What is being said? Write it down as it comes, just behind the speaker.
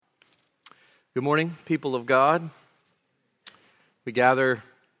Good morning, people of God. We gather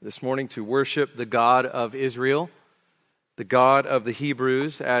this morning to worship the God of Israel, the God of the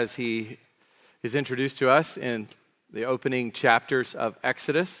Hebrews, as he is introduced to us in the opening chapters of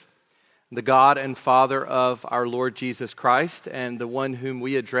Exodus, the God and Father of our Lord Jesus Christ, and the one whom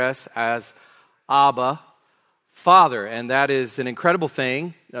we address as Abba, Father. And that is an incredible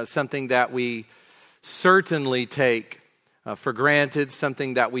thing, something that we certainly take for granted,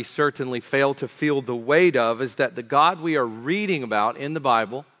 something that we certainly fail to feel the weight of, is that the God we are reading about in the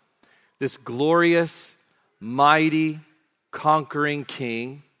Bible, this glorious, mighty, conquering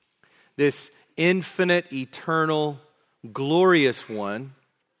King, this infinite, eternal, glorious one,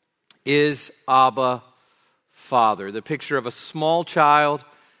 is Abba, Father. The picture of a small child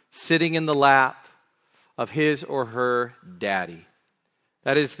sitting in the lap of his or her daddy.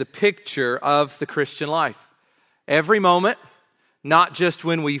 That is the picture of the Christian life. Every moment, not just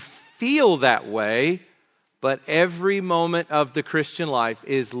when we feel that way, but every moment of the Christian life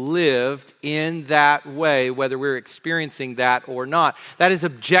is lived in that way, whether we're experiencing that or not. That is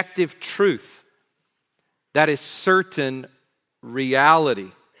objective truth. That is certain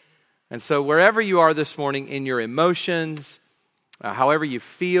reality. And so wherever you are this morning in your emotions, however you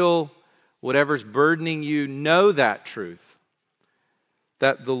feel, whatever's burdening you, know that truth,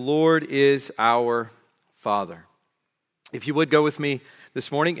 that the Lord is our Father. If you would go with me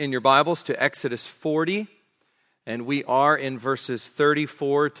this morning in your Bibles to Exodus 40, and we are in verses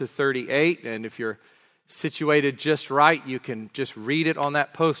 34 to 38, and if you're situated just right, you can just read it on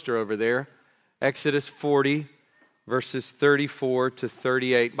that poster over there, Exodus 40, verses 34 to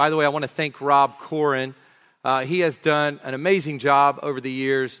 38. By the way, I want to thank Rob Corin. He has done an amazing job over the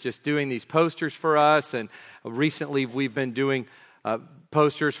years just doing these posters for us, and recently we've been doing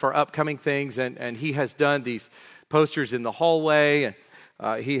posters for upcoming things, and he has done these posters in the hallway,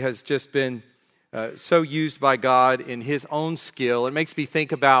 and he has just been so used by God in his own skill. It makes me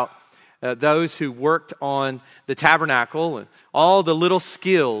think about those who worked on the tabernacle and all the little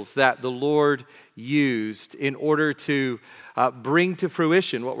skills that the Lord used in order to bring to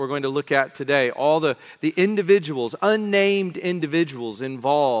fruition what we're going to look at today. All the individuals, unnamed individuals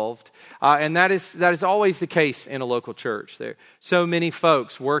involved, and that is always the case in a local church. There are so many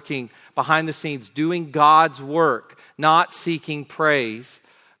folks working behind the scenes, doing God's work, not seeking praise,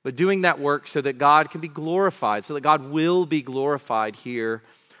 but doing that work so that God can be glorified, so that God will be glorified here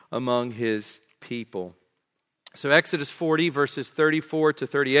among His people. So Exodus 40, verses 34 to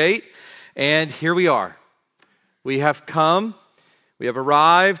 38, and here we are. We have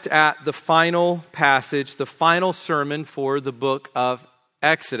arrived at the final passage, the final sermon for the book of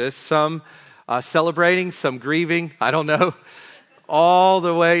Exodus. Some celebrating, some grieving, I don't know, all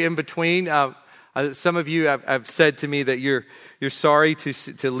the way in between. Some of you have said to me that you're sorry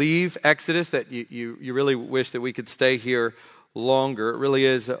to leave Exodus, that you really wish that we could stay here longer. It really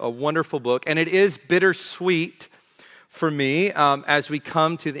is a wonderful book, and it is bittersweet for me as we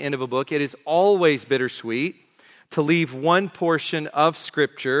come to the end of a book. It is always bittersweet to leave one portion of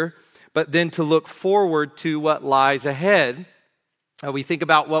Scripture, but then to look forward to what lies ahead. We think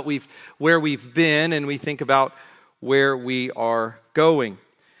about where we've been, and we think about where we are going.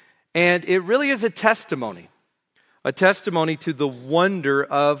 And it really is a testimony to the wonder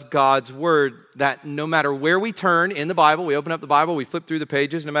of God's Word, that no matter where we turn in the Bible, we open up the Bible, we flip through the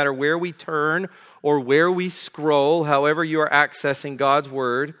pages, no matter where we turn or where we scroll, however you are accessing God's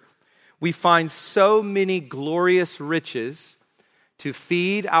Word, we find so many glorious riches to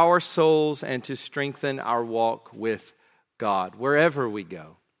feed our souls and to strengthen our walk with God, wherever we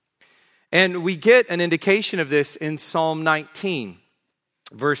go. And we get an indication of this in Psalm 19,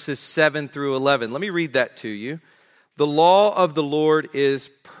 verses 7 through 11. Let me read that to you. The law of the Lord is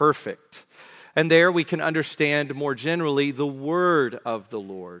perfect. And there we can understand more generally the word of the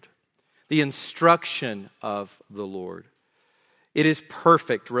Lord, the instruction of the Lord. It is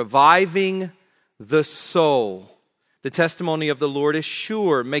perfect, reviving the soul. The testimony of the Lord is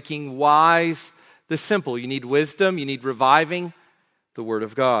sure, making wise the simple. You need wisdom, you need reviving the word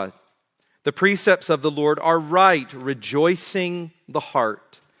of God. The precepts of the Lord are right, rejoicing the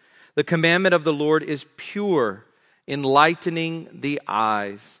heart. The commandment of the Lord is pure, enlightening the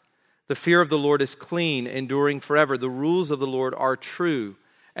eyes. The fear of the Lord is clean, enduring forever. The rules of the Lord are true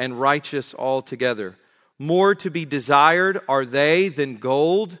and righteous altogether. More to be desired are they than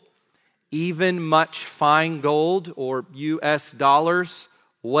gold, even much fine gold, or US dollars,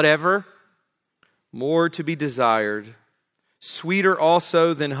 whatever. More to be desired. Sweeter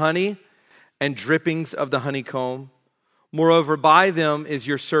also than honey, and drippings of the honeycomb. Moreover, by them is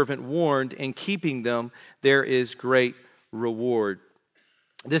your servant warned, in keeping them there is great reward.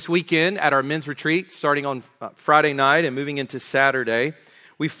 This weekend at our men's retreat, starting on Friday night and moving into Saturday,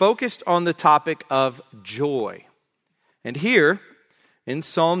 we focused on the topic of joy. And here, in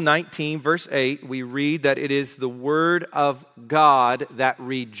Psalm 19, verse 8, we read that it is the word of God that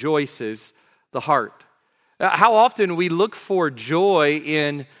rejoices the heart. How often we look for joy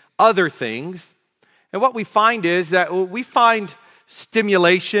in other things, and what we find is that we find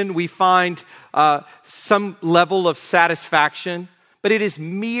stimulation, we find some level of satisfaction, but it is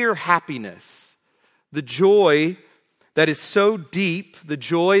mere happiness. The joy that is so deep, the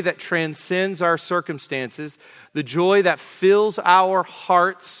joy that transcends our circumstances, the joy that fills our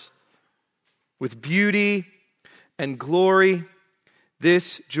hearts with beauty and glory,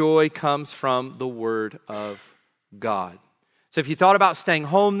 this joy comes from the Word of God. So if you thought about staying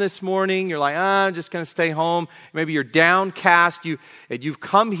home this morning, you're like, I'm just going to stay home. Maybe you're downcast. You've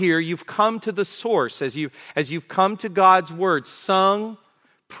come here. You've come to the source as you've come to God's Word, sung,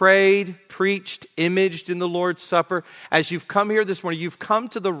 prayed, preached, imaged in the Lord's Supper. As you've come here this morning, you've come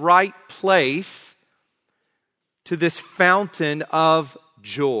to the right place, to this fountain of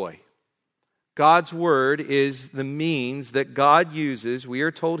joy. God's Word is the means that God uses, we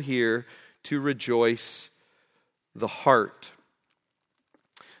are told here, to rejoice the heart.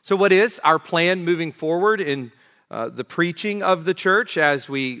 So what is our plan moving forward in the preaching of the church as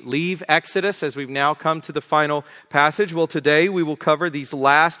we leave Exodus, as we've now come to the final passage? Well, today we will cover these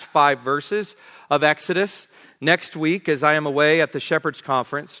last 5 verses of Exodus. Next week, as I am away at the Shepherd's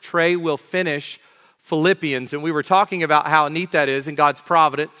Conference, Trey will finish Philippians, and we were talking about how neat that is in God's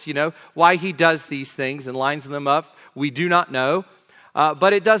providence, why He does these things and lines them up. We do not know.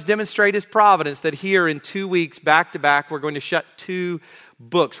 But it does demonstrate His providence that here in 2 weeks, back to back, we're going to shut 2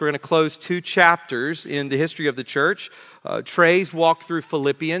 books. We're going to close 2 chapters in the history of the church. Trey's walked through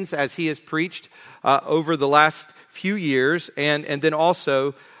Philippians as he has preached over the last few years, and then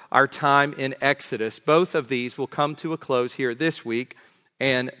also our time in Exodus. Both of these will come to a close here this week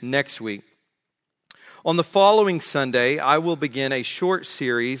and next week. On the following Sunday, I will begin a short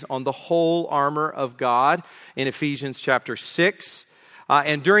series on the whole armor of God in Ephesians chapter 6.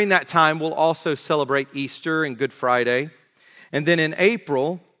 And during that time, we'll also celebrate Easter and Good Friday. And then in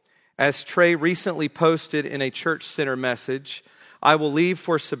April, as Trey recently posted in a church center message, I will leave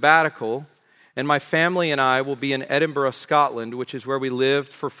for sabbatical, and my family and I will be in Edinburgh, Scotland, which is where we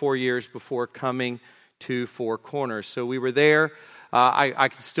lived for 4 years before coming to Four Corners. So we were there. I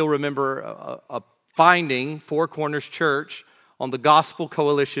can still remember finding Four Corners Church on the Gospel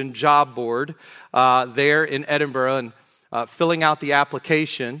Coalition job board there in Edinburgh, and filling out the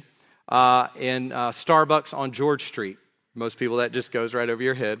application in Starbucks on George Street. Most people, that just goes right over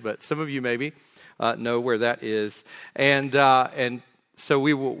your head, but some of you maybe know where that is. And so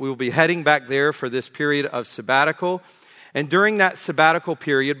we will be heading back there for this period of sabbatical. And during that sabbatical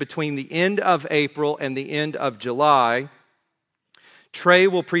period, between the end of April and the end of July, Trey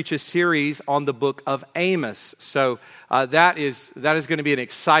will preach a series on the book of Amos. So that is going to be an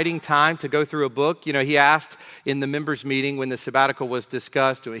exciting time to go through a book. He asked in the members' meeting when the sabbatical was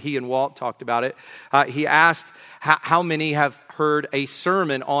discussed, he and Walt talked about it, he asked how many have heard a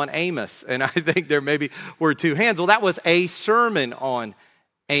sermon on Amos. And I think there maybe were 2 hands. Well, that was a sermon on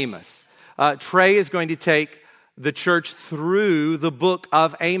Amos. Trey is going to take the church through the book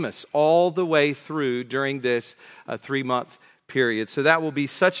of Amos, all the way through during this 3-month period. So that will be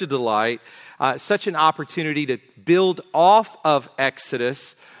such a delight, such an opportunity to build off of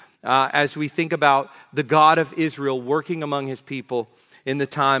Exodus as we think about the God of Israel working among His people in the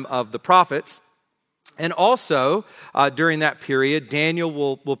time of the prophets. And also, during that period, Daniel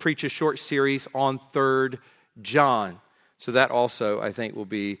will preach a short series on 3 John. So that also, I think, will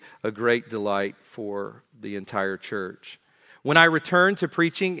be a great delight for the entire church. When I return to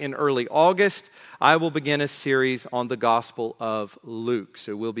preaching in early August, I will begin a series on the Gospel of Luke.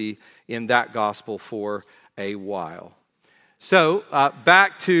 So we'll be in that gospel for a while. So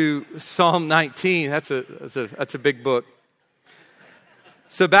back to Psalm 19. That's a big book.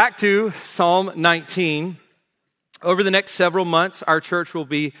 So back to Psalm 19. Over the next several months, our church will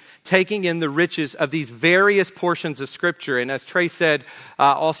be taking in the riches of these various portions of Scripture. And as Trey said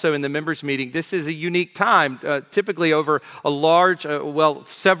also in the members' meeting, this is a unique time. Typically over a large,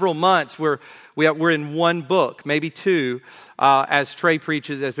 several months, we're in one book, maybe 2, as Trey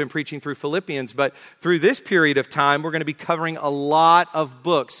has been preaching through Philippians. But through this period of time, we're going to be covering a lot of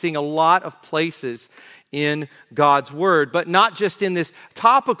books, seeing a lot of places in God's Word, but not just in this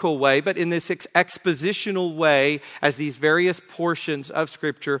topical way, but in this expositional way as these various portions of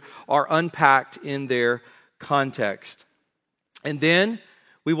Scripture are unpacked in their context. And then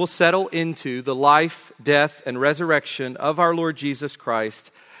we will settle into the life, death, and resurrection of our Lord Jesus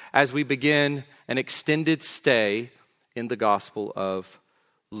Christ as we begin an extended stay in the Gospel of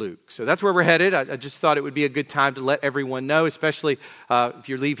Luke. So that's where we're headed. I just thought it would be a good time to let everyone know, especially if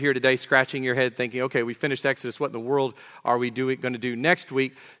you leave here today scratching your head thinking, okay, we finished Exodus. What in the world are we going to do next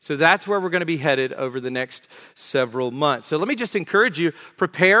week? So that's where we're going to be headed over the next several months. So let me just encourage you,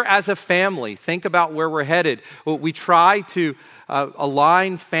 prepare as a family. Think about where we're headed. We try to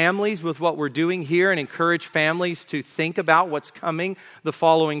align families with what we're doing here and encourage families to think about what's coming the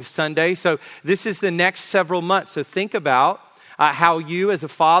following Sunday. So this is the next several months. So think about how you as a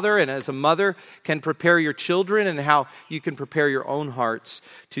father and as a mother can prepare your children and how you can prepare your own hearts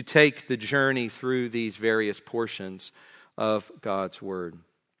to take the journey through these various portions of God's Word.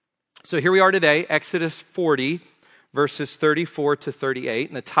 So here we are today, Exodus 40, verses 34 to 38.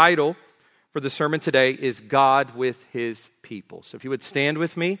 And the title for the sermon today is God with His People. So if you would stand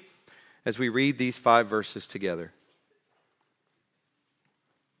with me as we read these 5 verses together.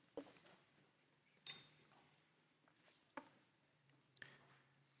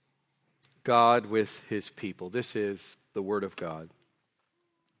 God with His people. This is the Word of God.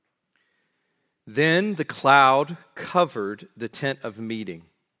 Then the cloud covered the tent of meeting,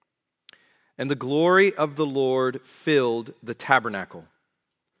 and the glory of the Lord filled the tabernacle.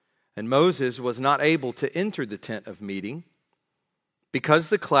 And Moses was not able to enter the tent of meeting because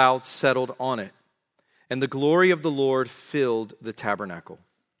the cloud settled on it, and the glory of the Lord filled the tabernacle.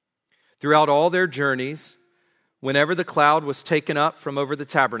 Throughout all their journeys, whenever the cloud was taken up from over the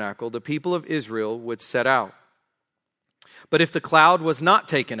tabernacle, the people of Israel would set out. But if the cloud was not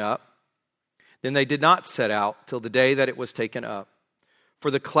taken up, then they did not set out till the day that it was taken up. For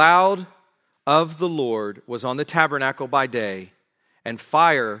the cloud of the Lord was on the tabernacle by day, and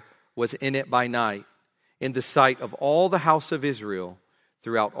fire was in it by night, in the sight of all the house of Israel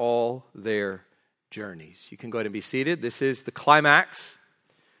throughout all their journeys. You can go ahead and be seated. This is the climax.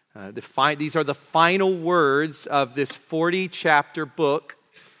 These are the final words of this 40-chapter book,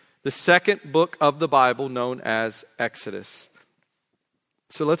 the second book of the Bible known as Exodus.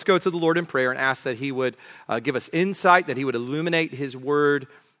 So let's go to the Lord in prayer and ask that He would give us insight, that He would illuminate His Word,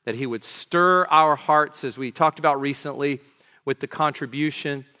 that He would stir our hearts as we talked about recently with the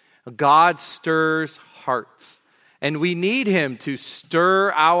contribution. God stirs hearts. And we need Him to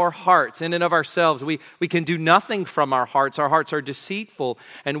stir our hearts in and of ourselves. We can do nothing from our hearts. Our hearts are deceitful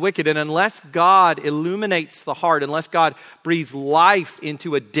and wicked. And unless God illuminates the heart, unless God breathes life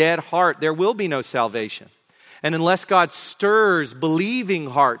into a dead heart, there will be no salvation. And unless God stirs believing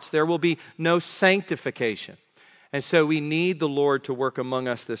hearts, there will be no sanctification. And so we need the Lord to work among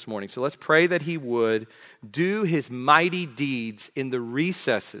us this morning. So let's pray that He would do His mighty deeds in the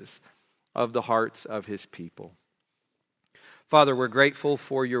recesses of the hearts of His people. Father, we're grateful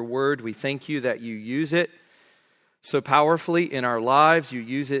for your word. We thank you that you use it so powerfully in our lives. You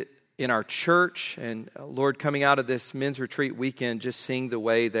use it in our church. And Lord, coming out of this men's retreat weekend, just seeing the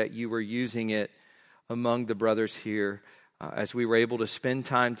way that you were using it among the brothers here as we were able to spend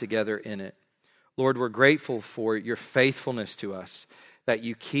time together in it. Lord, we're grateful for your faithfulness to us, that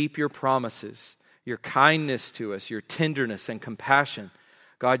you keep your promises, your kindness to us, your tenderness and compassion.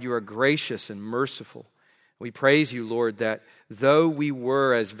 God, you are gracious and merciful. We praise you, Lord, that though we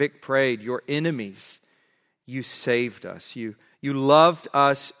were, as Vic prayed, your enemies, you saved us. You loved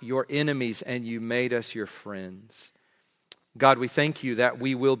us, your enemies, and you made us your friends. God, we thank you that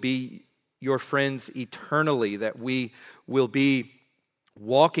we will be your friends eternally, that we will be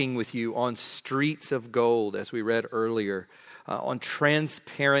walking with you on streets of gold, as we read earlier, on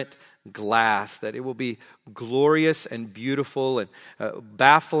transparent glass, that it will be glorious and beautiful and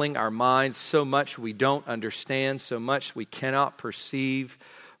baffling our minds so much we don't understand, so much we cannot perceive.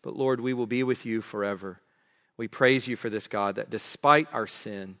 But Lord, we will be with you forever. We praise you for this, God, that despite our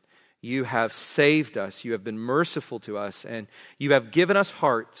sin, you have saved us, you have been merciful to us, and you have given us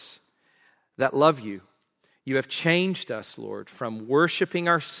hearts that love you. You have changed us, Lord, from worshiping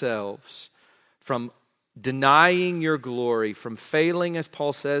ourselves, from denying your glory, from failing, as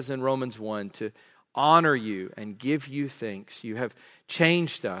Paul says in Romans 1, to honor you and give you thanks. You have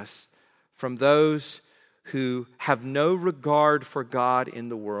changed us from those who have no regard for God in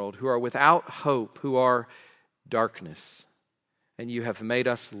the world, who are without hope, who are darkness. And you have made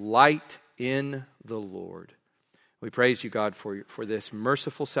us light in the Lord. We praise you, God, for this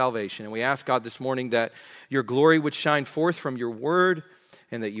merciful salvation. And we ask, God, this morning that your glory would shine forth from your word,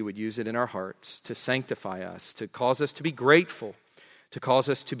 and that you would use it in our hearts to sanctify us, to cause us to be grateful, to cause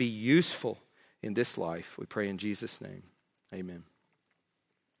us to be useful in this life. We pray in Jesus' name. Amen.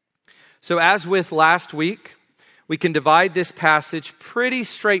 So as with last week, we can divide this passage pretty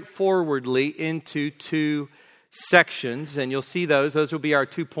straightforwardly into two sections, and you'll see those. Those will be our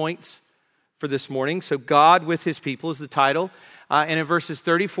 2 points for this morning. So God with his people is the title. And in verses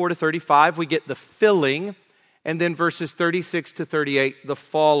 34 to 35, we get the filling, and then verses 36 to 38, the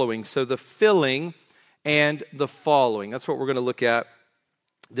following. So the filling and the following. That's what we're going to look at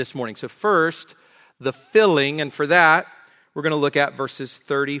this morning. So first, the filling, and for that, we're going to look at verses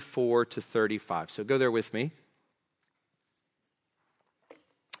 34 to 35. So go there with me.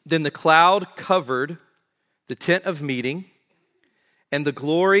 Then the cloud covered the tent of meeting, and the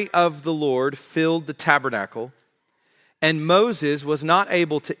glory of the Lord filled the tabernacle. And Moses was not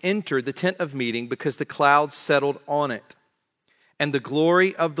able to enter the tent of meeting because the cloud settled on it. And the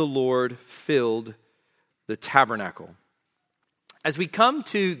glory of the Lord filled the tabernacle. As we come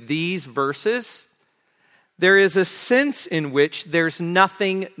to these verses, there is a sense in which there's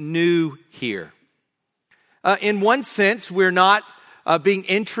nothing new here. In one sense, we're not being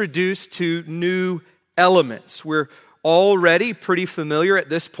introduced to new elements. We're already pretty familiar at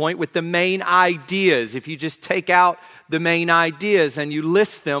this point with the main ideas. If you just take out the main ideas and you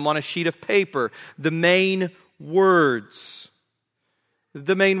list them on a sheet of paper, the main words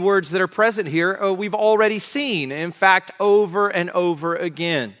that are present here, we've already seen, in fact, over and over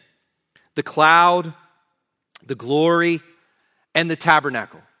again. The cloud, the glory, and the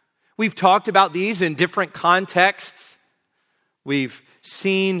tabernacle. We've talked about these in different contexts. We've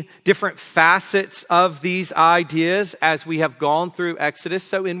seen different facets of these ideas as we have gone through Exodus.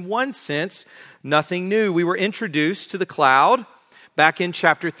 So in one sense, nothing new. We were introduced to the cloud back in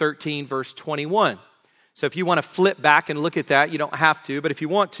chapter 13, verse 21. So if you want to flip back and look at that, you don't have to, but if you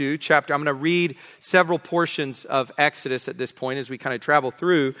want to, I'm going to read several portions of Exodus at this point as we kind of travel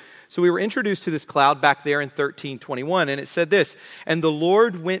through. So we were introduced to this cloud back there in 13:21, and it said this, "And the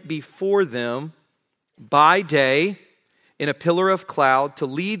Lord went before them by day in a pillar of cloud to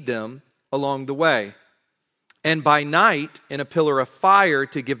lead them along the way, and by night in a pillar of fire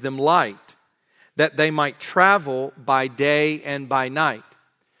to give them light, that they might travel by day and by night."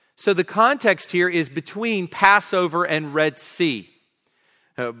 So the context here is between Passover and Red Sea.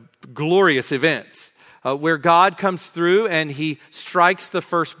 Glorious events where God comes through and he strikes the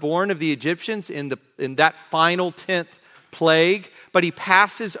firstborn of the Egyptians in that final 10th plague, but he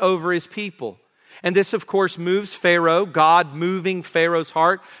passes over his people. And this, of course, moves Pharaoh, God moving Pharaoh's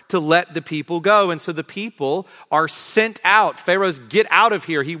heart to let the people go. And so the people are sent out. Pharaoh's, get out of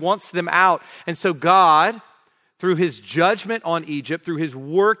here. He wants them out. And so God, through his judgment on Egypt, through his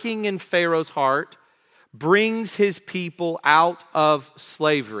working in Pharaoh's heart, brings his people out of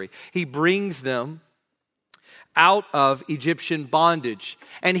slavery. He brings them out of Egyptian bondage.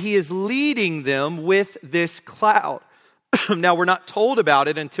 And he is leading them with this cloud. Now, we're not told about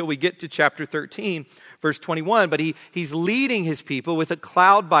it until we get to chapter 13, verse 21, but he's leading his people with a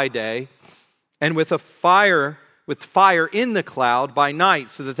cloud by day and with fire in the cloud by night,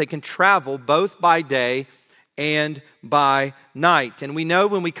 so that they can travel both by day and by night. And we know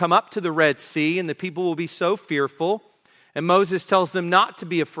when we come up to the Red Sea, and the people will be so fearful, and Moses tells them not to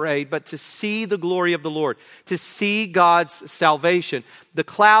be afraid, but to see the glory of the Lord, to see God's salvation. The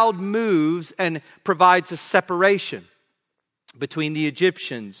cloud moves and provides a separation between the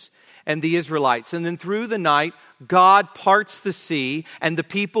Egyptians and the Israelites. And then through the night, God parts the sea, and the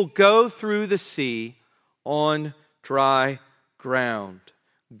people go through the sea on dry ground.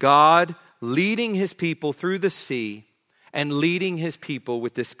 God leading his people through the sea and leading his people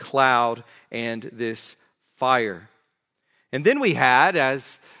with this cloud and this fire. And then we had,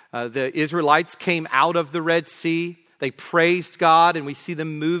 as the Israelites came out of the Red Sea, they praised God, and we see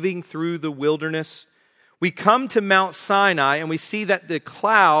them moving through the wilderness. We come to Mount Sinai, and we see that the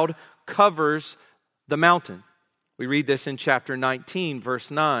cloud covers the mountain. We read this in chapter 19, verse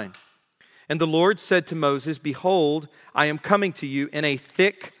 9. "And the Lord said to Moses, Behold, I am coming to you in a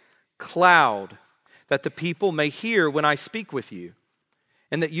thick cloud, that the people may hear when I speak with you,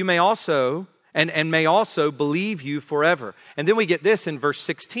 and that you may also may also believe you forever." And then we get this in verse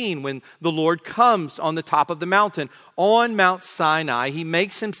 16, when the Lord comes on the top of the mountain. On Mount Sinai, he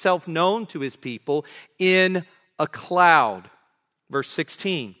makes himself known to his people in a cloud. Verse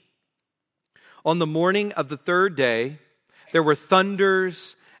 16, "On the morning of the third day, there were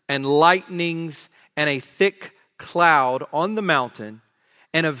thunders and lightnings and a thick cloud on the mountain,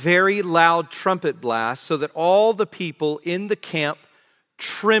 and a very loud trumpet blast, so that all the people in the camp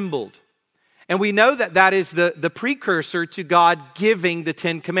trembled." And we know that that is the precursor to God giving the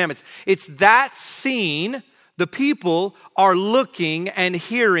 10 Commandments. It's that scene, the people are looking and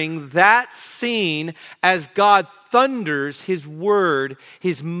hearing that scene as God thunders his word,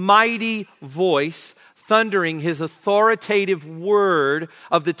 his mighty voice thundering his authoritative word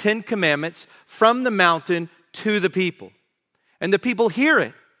of the Ten Commandments from the mountain to the people. And the people hear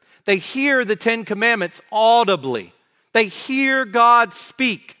it. They hear the Ten Commandments audibly. They hear God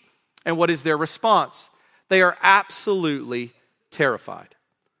speak. And what is their response? They are absolutely terrified.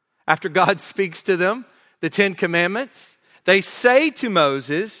 After God speaks to them, the Ten Commandments, they say to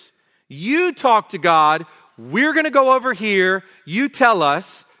Moses, you talk to God, we're going to go over here, you tell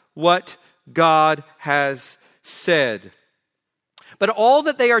us what God has said. But all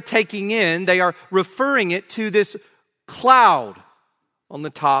that they are taking in, they are referring it to this cloud on the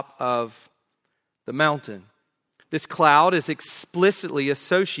top of the mountain. This cloud is explicitly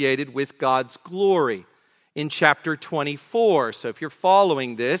associated with God's glory in chapter 24. So if you're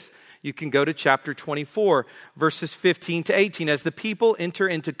following this, you can go to chapter 24, verses 15 to 18. As the people enter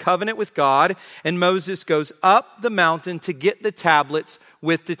into covenant with God, and Moses goes up the mountain to get the tablets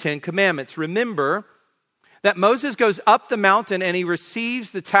with the Ten Commandments. Remember that Moses goes up the mountain and he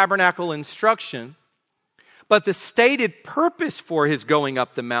receives the tabernacle instruction. But the stated purpose for his going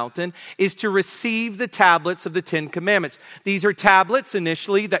up the mountain is to receive the tablets of the Ten Commandments. These are tablets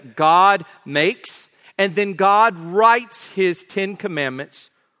initially that God makes, and then God writes his Ten Commandments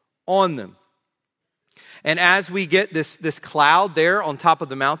on them. And as we get this cloud there on top of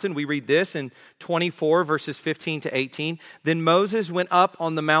the mountain, we read this in 24 verses 15 to 18. Then Moses went up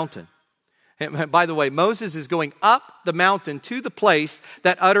on the mountain. And by the way, Moses is going up the mountain to the place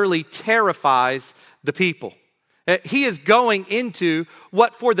that utterly terrifies the people. He is going into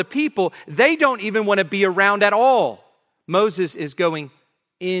what for the people, they don't even want to be around at all. Moses is going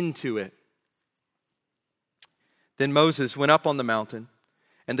into it. Then Moses went up on the mountain,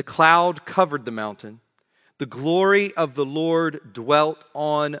 and the cloud covered the mountain. The glory of the Lord dwelt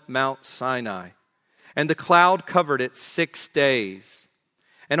on Mount Sinai, and the cloud covered it 6 days.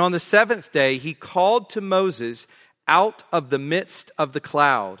 And on the seventh day, he called to Moses out of the midst of the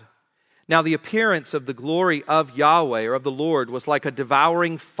cloud. Now the appearance of the glory of Yahweh, or of the Lord, was like a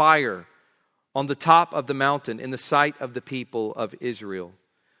devouring fire on the top of the mountain in the sight of the people of Israel.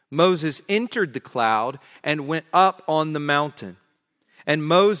 Moses entered the cloud and went up on the mountain. And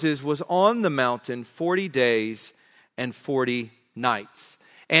Moses was on the mountain 40 days and 40 nights.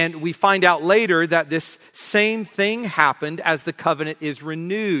 And we find out later that this same thing happened as the covenant is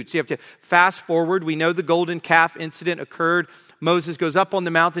renewed. So you have to fast forward. We know the golden calf incident occurred. Moses goes up on the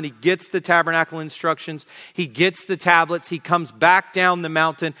mountain. He gets the tabernacle instructions. He gets the tablets. He comes back down the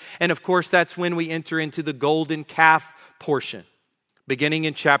mountain. And of course, that's when we enter into the golden calf portion, beginning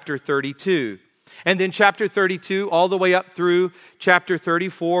in chapter 32. And then chapter 32, all the way up through chapter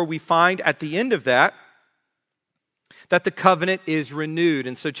 34, we find at the end of that the covenant is renewed.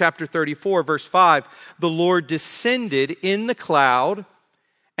 And so chapter 34, verse 5, the Lord descended in the cloud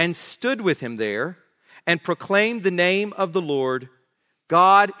and stood with him there and proclaimed the name of the Lord.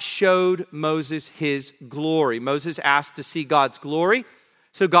 God showed Moses his glory. Moses asked to see God's glory.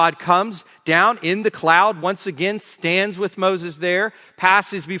 So God comes down in the cloud, once again stands with Moses there,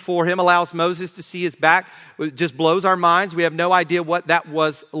 passes before him, allows Moses to see his back. It just blows our minds. We have no idea what that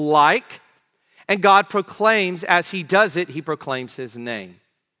was like. And God proclaims, as he does it, he proclaims his name.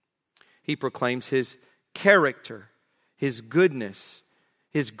 He proclaims his character, his goodness,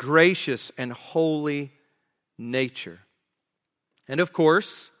 his gracious and holy nature. And of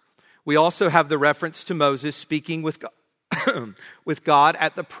course, we also have the reference to Moses speaking with God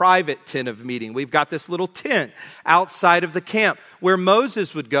at the private tent of meeting. We've got this little tent outside of the camp where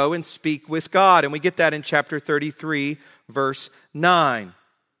Moses would go and speak with God. And we get that in chapter 33, verse 9.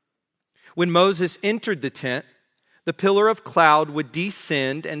 When Moses entered the tent, the pillar of cloud would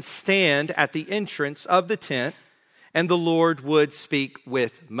descend and stand at the entrance of the tent, and the Lord would speak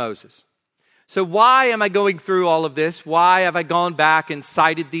with Moses. So why am I going through all of this? Why have I gone back and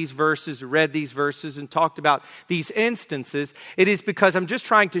cited these verses, read these verses, and talked about these instances? It is because I'm just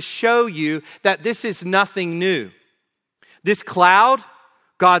trying to show you that this is nothing new. This cloud,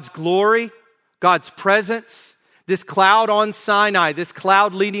 God's glory, God's presence, this cloud on Sinai, this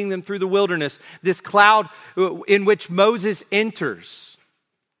cloud leading them through the wilderness, this cloud in which Moses enters,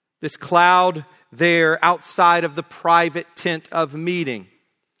 this cloud there outside of the private tent of meeting.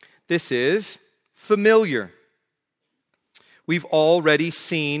 This is familiar. We've already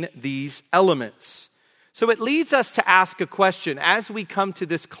seen these elements. So it leads us to ask a question as we come to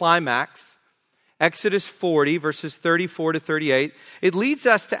this climax, Exodus 40, verses 34 to 38. It leads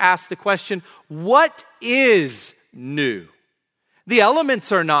us to ask the question, what is new? The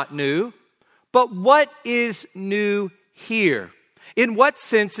elements are not new, but what is new here? In what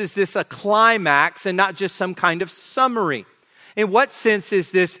sense is this a climax and not just some kind of summary? In what sense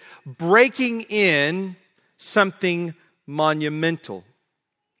is this breaking in something monumental.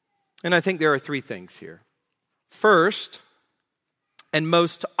 And I think there are three things here. First, and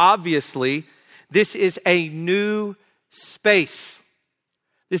most obviously, this is a new space.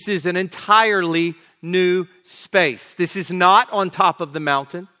 This is an entirely new space. This is not on top of the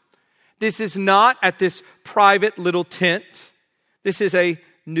mountain. This is not at this private little tent. This is a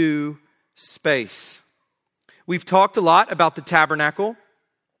new space. We've talked a lot about the tabernacle,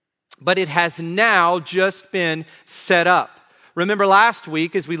 but it has now just been set up. Remember last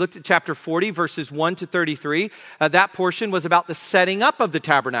week as we looked at chapter 40, verses 1 to 33, that portion was about the setting up of the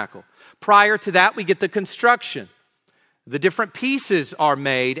tabernacle. Prior to that, we get the construction. The different pieces are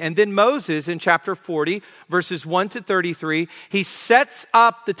made. And then Moses in chapter 40, verses 1 to 33, he sets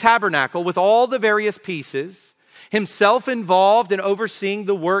up the tabernacle with all the various pieces, himself involved in overseeing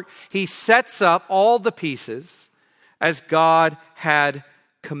the work. He sets up all the pieces as God had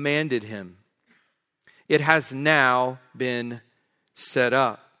commanded him. It has now been set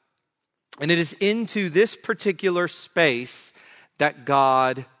up. And it is into this particular space that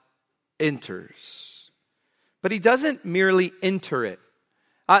God enters. But he doesn't merely enter it.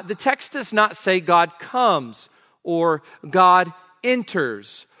 The text does not say God comes or God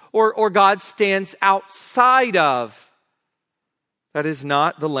enters or God stands outside of. That is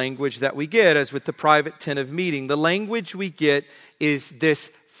not the language that we get as with the private tent of meeting. The language we get is this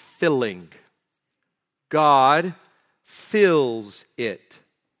filling. God fills it.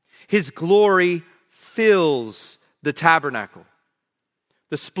 His glory fills the tabernacle.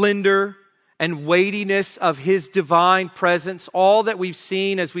 The splendor and weightiness of His divine presence, all that we've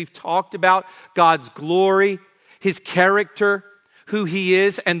seen as we've talked about God's glory, His character, who He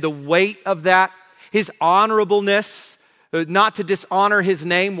is, and the weight of that, His honorableness, not to dishonor His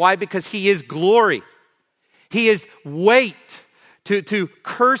name. Why? Because He is glory. He is weight. To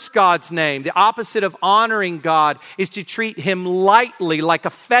curse God's name, the opposite of honoring God, is to treat Him lightly, like a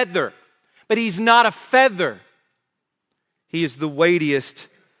feather. But He's not a feather. He is the weightiest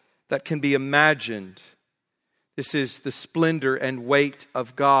that can be imagined. This is the splendor and weight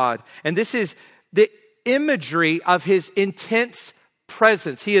of God. And this is the imagery of His intense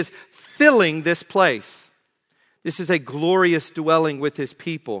presence. He is filling this place. This is a glorious dwelling with His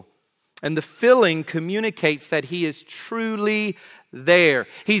people. And the filling communicates that He is truly there.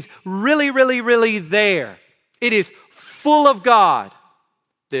 He's really, really, really there. It is full of God,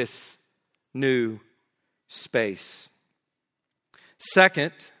 this new space.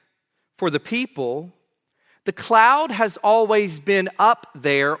 Second, for the people, the cloud has always been up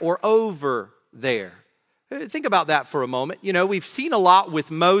there or over there. Think about that for a moment. You know, we've seen a lot with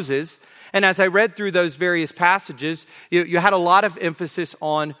Moses, and as I read through those various passages, you had a lot of emphasis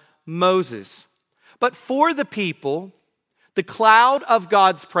on Moses. But for the people, the cloud of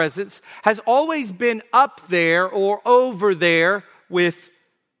God's presence has always been up there or over there with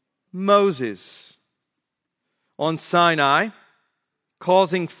Moses. On Sinai,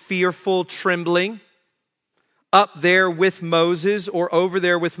 causing fearful trembling, up there with Moses or over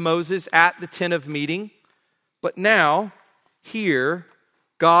there with Moses at the tent of meeting. But now, here,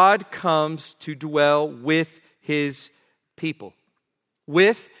 God comes to dwell with His people,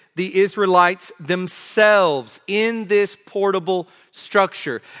 with the Israelites themselves in this portable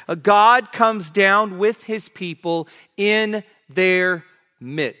structure. God comes down with His people in their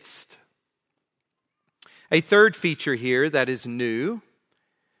midst. A third feature here that is new,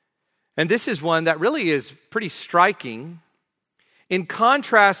 and this is one that really is pretty striking. In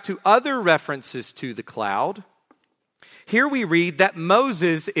contrast to other references to the cloud, here we read that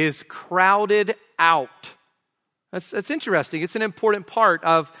Moses is crowded out. That's interesting. It's an important part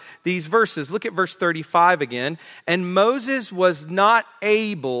of these verses. Look at verse 35 again. And Moses was not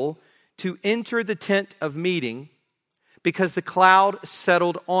able to enter the tent of meeting because the cloud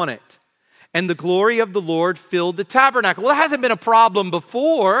settled on it, and the glory of the Lord filled the tabernacle. Well, it hasn't been a problem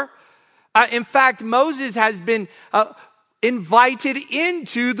before. In fact, Moses has been invited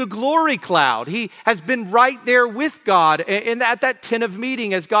into the glory cloud. He has been right there with God at that tent of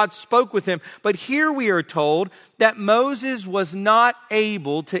meeting as God spoke with him. But here we are told that Moses was not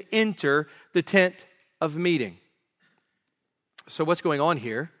able to enter the tent of meeting. So what's going on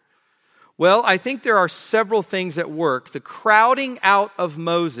here? Well, I think there are several things at work. The crowding out of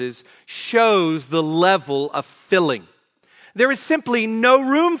Moses shows the level of filling. There is simply no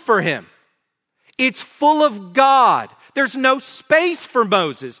room for him. It's full of God. There's no space for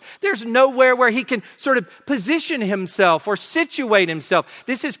Moses. There's nowhere where he can sort of position himself or situate himself.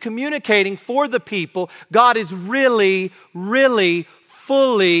 This is communicating for the people, God is really, really,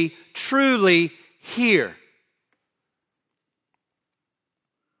 fully, truly here.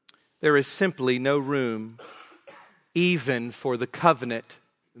 there is simply no room even for the covenant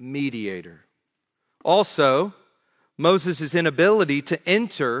mediator. Also, Moses' inability to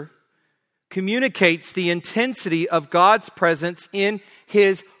enter communicates the intensity of God's presence in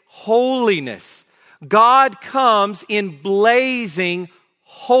His holiness. God comes in blazing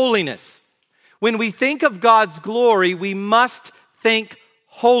holiness. When we think of God's glory, we must think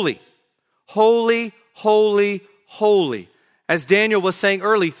holy. Holy, holy, holy. As Daniel was saying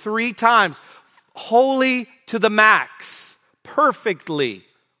early, 3 times, holy to the max, perfectly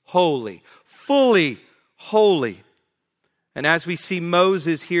holy, fully holy. And as we see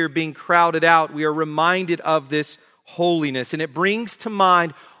Moses here being crowded out, we are reminded of this holiness. And it brings to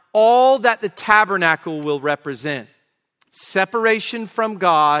mind all that the tabernacle will represent. Separation from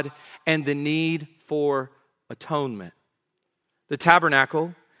God and the need for atonement. The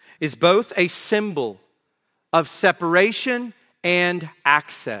tabernacle is both a symbol of separation and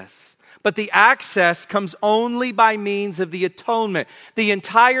access. But the access comes only by means of the atonement. The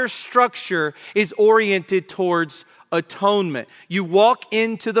entire structure is oriented towards atonement. You walk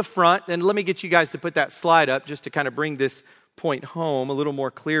into the front, and let me get you guys to put that slide up just to kind of bring this point home a little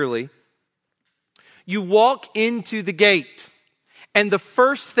more clearly. You walk into the gate, and the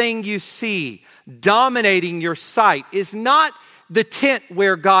first thing you see dominating your sight is not the tent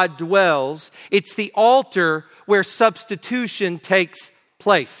where God dwells, it's the altar where substitution takes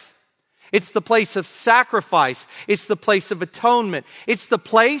place. It's the place of sacrifice. It's the place of atonement. It's the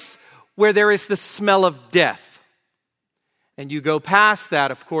place where there is the smell of death. And you go past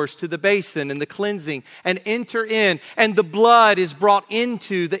that, of course, to the basin and the cleansing and enter in. And the blood is brought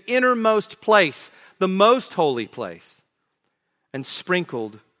into the innermost place, the most holy place, and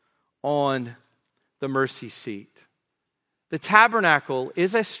sprinkled on the mercy seat. The tabernacle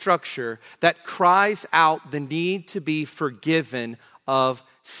is a structure that cries out the need to be forgiven of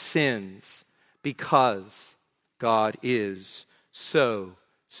sins because God is so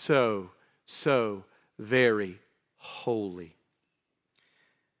very holy.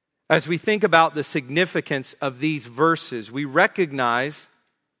 As we think about the significance of these verses, we recognize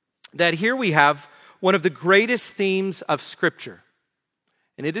that here we have one of the greatest themes of Scripture,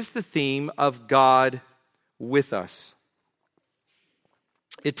 and it is the theme of God with us.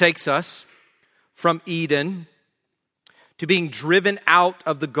 It takes us from Eden to being driven out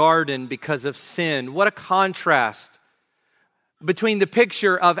of the garden because of sin. What a contrast between the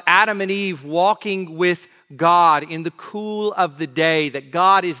picture of Adam and Eve walking with God in the cool of the day, that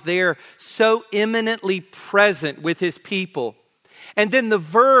God is there so imminently present with His people. And then the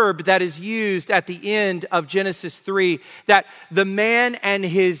verb that is used at the end of Genesis 3, that the man and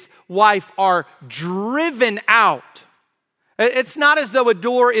his wife are driven out. It's not as though a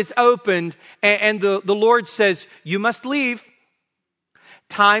door is opened and the Lord says, you must leave.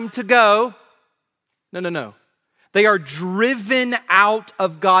 Time to go. No. They are driven out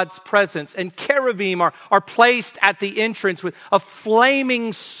of God's presence. And cherubim are placed at the entrance with a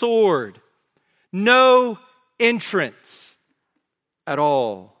flaming sword. No entrance at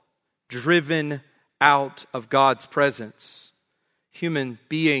all. Driven out of God's presence. Human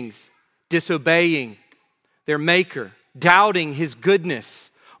beings disobeying their Maker, doubting His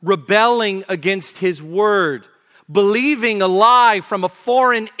goodness, rebelling against His word, believing a lie from a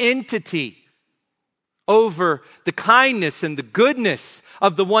foreign entity over the kindness and the goodness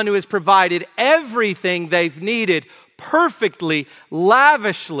of the one who has provided everything they've needed perfectly,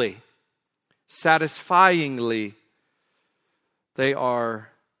 lavishly, satisfyingly.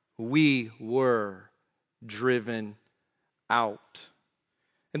 We were driven out.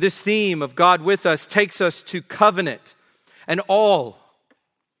 And this theme of God with us takes us to covenant and all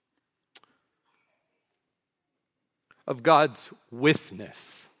of God's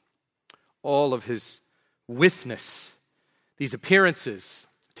withness, all of His witness, these appearances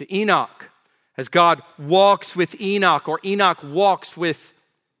to Enoch as God walks with Enoch, or Enoch walks with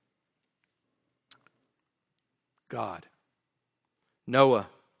God. Noah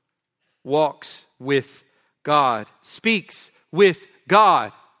walks with God, speaks with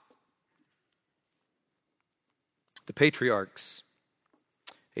God. The patriarchs,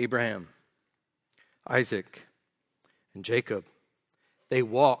 Abraham, Isaac, and Jacob, they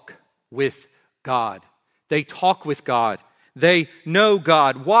walk with God. They talk with God. They know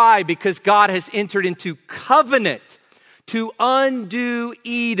God. Why? Because God has entered into covenant to undo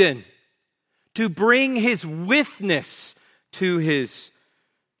Eden, to bring His witness to His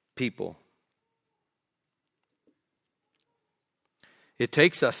people. It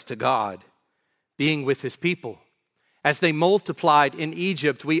takes us to God being with His people As they multiplied in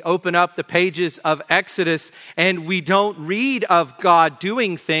Egypt, we open up the pages of Exodus and we don't read of God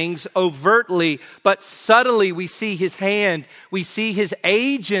doing things overtly, but subtly we see his hand, we see his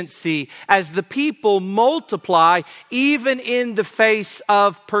agency as the people multiply even in the face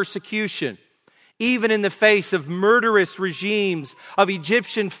of persecution, even in the face of murderous regimes of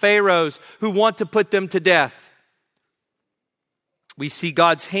Egyptian pharaohs who want to put them to death. We see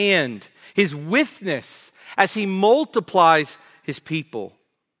God's hand, his witness, as he multiplies his people,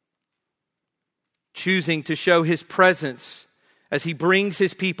 choosing to show his presence as he brings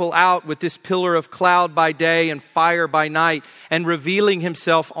his people out with this pillar of cloud by day and fire by night, and revealing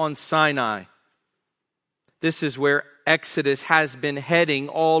himself on Sinai. This is where Exodus has been heading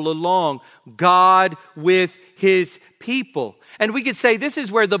all along. God with his people. And we could say this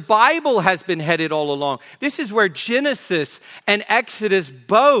is where the Bible has been headed all along. This is where Genesis and Exodus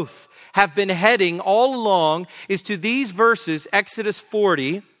both have been heading all along, is to these verses, Exodus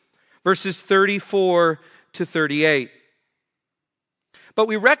 40, verses 34 to 38. But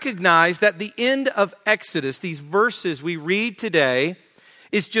we recognize that the end of Exodus, these verses we read today,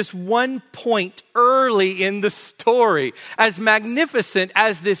 is just one point early in the story. As magnificent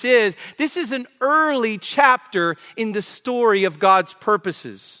as this is an early chapter in the story of God's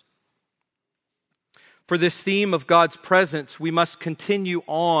purposes. For this theme of God's presence, we must continue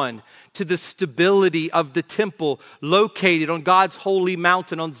on to the stability of the temple located on God's holy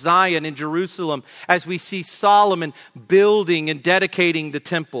mountain on Zion in Jerusalem, as we see Solomon building and dedicating the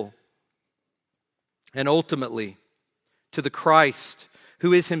temple. And ultimately, to the Christ,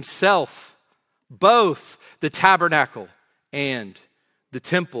 who is himself both the tabernacle and the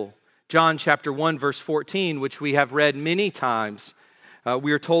temple. John chapter 1, verse 14, which we have read many times.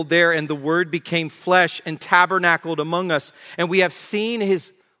 We are told there, and the Word became flesh and tabernacled among us, and we have seen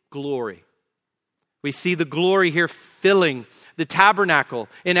his glory. We see the glory here filling the tabernacle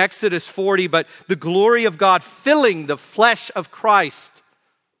in Exodus 40, but the glory of God filling the flesh of Christ.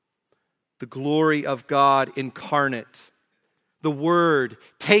 The glory of God incarnate. The Word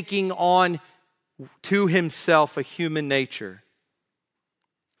taking on to himself a human nature.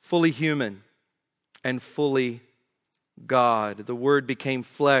 Fully human and fully God. The Word became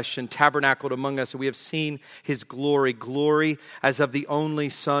flesh and tabernacled among us, and we have seen his glory, glory as of the only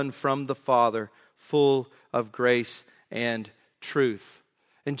Son from the Father, full of grace and truth.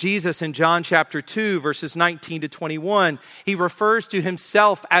 And Jesus in John chapter 2, verses 19 to 21, he refers to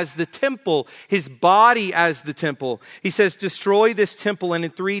himself as the temple, his body as the temple. He says, "Destroy this temple, and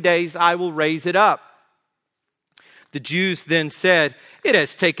in 3 days I will raise it up." The Jews then said, "It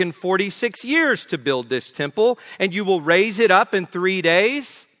has taken 46 years to build this temple, and you will raise it up in 3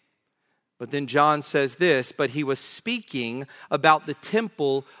 days?" But then John says this, but he was speaking about the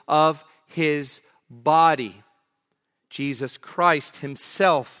temple of his body, Jesus Christ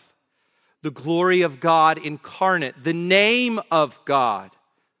himself, the glory of God incarnate, the name of God,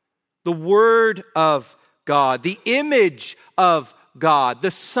 the Word of God, the image of God,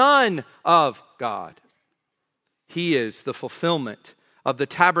 the Son of God. He is the fulfillment of the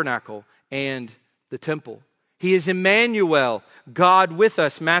tabernacle and the temple. He is Emmanuel, God with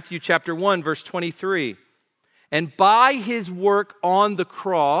us, Matthew chapter 1, verse 23. And by his work on the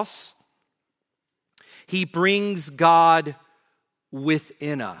cross, he brings God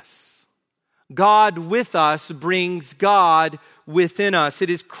within us. God with us brings God within us. It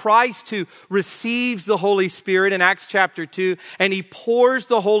is Christ who receives the Holy Spirit in Acts chapter 2, and he pours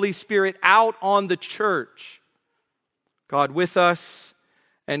the Holy Spirit out on the church. God with us,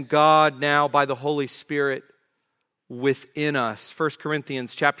 and God now by the Holy Spirit within us. 1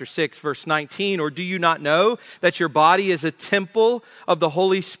 Corinthians chapter 6, verse 19, "Or do you not know that your body is a temple of the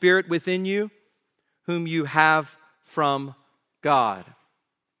Holy Spirit within you, whom you have from God?"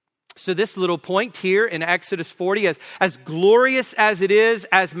 So this little point here in Exodus 40, as glorious as it is,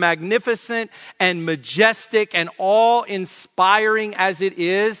 as magnificent and majestic and awe-inspiring as it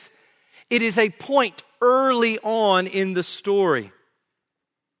is a point early on in the story.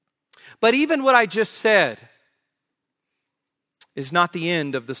 But even what I just said is not the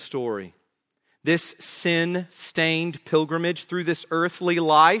end of the story. This sin-stained pilgrimage through this earthly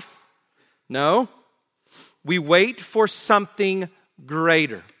life, no, we wait for something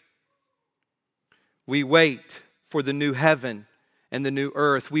greater. We wait for the new heaven and the new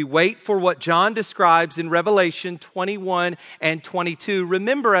earth. We wait for what John describes in Revelation 21 and 22.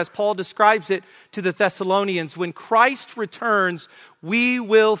 Remember, as Paul describes it to the Thessalonians, when Christ returns, we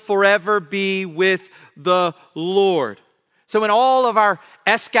will forever be with the Lord. So in all of our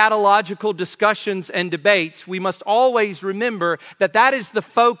eschatological discussions and debates, we must always remember that that is the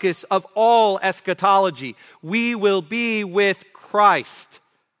focus of all eschatology. We will be with Christ,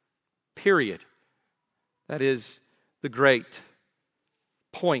 period. That is the great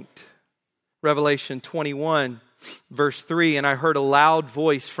point. Revelation 21, verse 3, and I heard a loud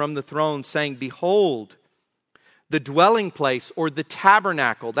voice from the throne saying, "Behold, the dwelling place," or the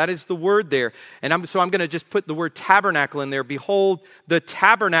tabernacle. That is the word there. And I'm going to just put the word tabernacle in there. "Behold, the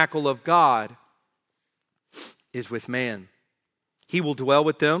tabernacle of God is with man. He will dwell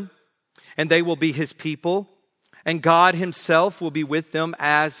with them, and they will be his people, and God himself will be with them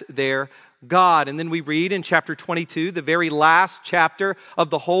as their God." And then we read in chapter 22, the very last chapter of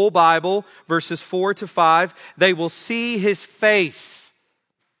the whole Bible, verses 4 to 5, "They will see his face,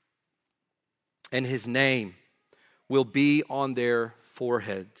 and his name will be on their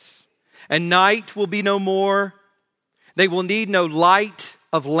foreheads. And night will be no more. They will need no light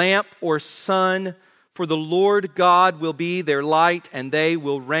of lamp or sun, for the Lord God will be their light, and they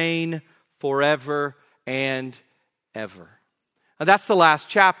will reign forever and ever." Now, that's the last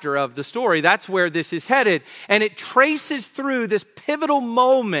chapter of the story. That's where this is headed. And it traces through this pivotal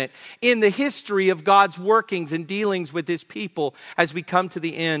moment in the history of God's workings and dealings with his people as we come to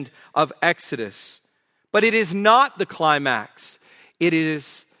the end of Exodus. But it is not the climax. It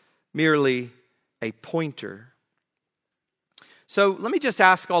is merely a pointer. So let me just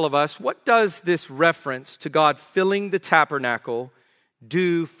ask all of us, what does this reference to God filling the tabernacle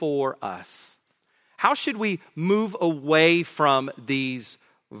do for us? How should we move away from these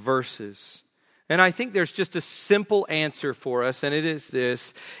verses? And I think there's just a simple answer for us, and it is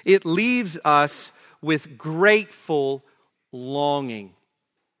this: it leaves us with grateful longing.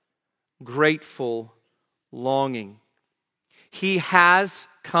 Grateful longing. He has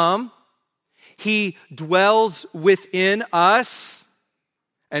come. He dwells within us.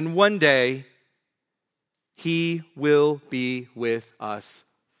 And one day, he will be with us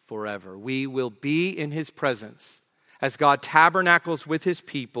forever. We will be in his presence as God tabernacles with his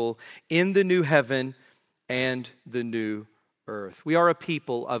people in the new heaven and the new earth. We are a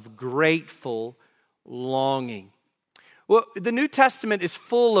people of grateful longing. Well, the New Testament is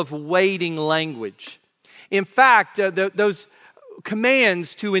full of waiting language. In fact, those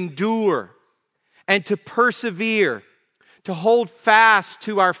commands to endure and to persevere, to hold fast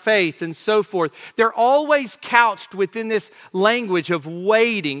to our faith and so forth, they're always couched within this language of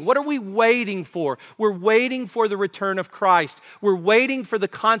waiting. What are we waiting for? We're waiting for the return of Christ. We're waiting for the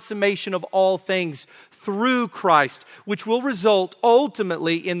consummation of all things through Christ, which will result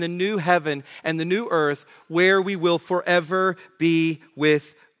ultimately in the new heaven and the new earth, where we will forever be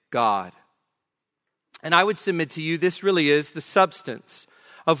with God. And I would submit to you, this really is the substance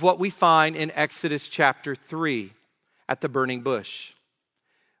of what we find in Exodus chapter 3 at the burning bush.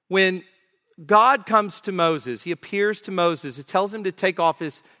 When God comes to Moses, he appears to Moses, he tells him to take off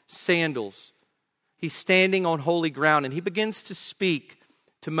his sandals. He's standing on holy ground, and he begins to speak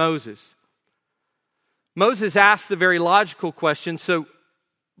to Moses. Moses asks the very logical question, so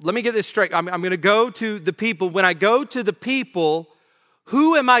let me get this straight. I'm going to go to the people. When I go to the people,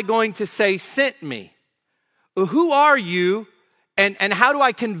 who am I going to say sent me? Who are you, and how do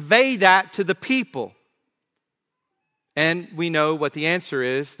I convey that to the people? And we know what the answer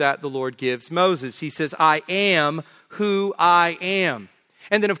is that the Lord gives Moses. He says, "I am who I am."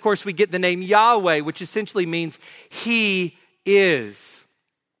 And then, of course, we get the name Yahweh, which essentially means He is.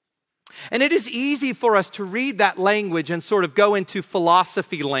 And it is easy for us to read that language and sort of go into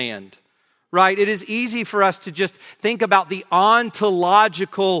philosophy land. Right? It is easy for us to just think about the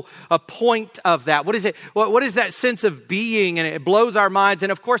ontological point of that. What is it? What is that sense of being? And it blows our minds.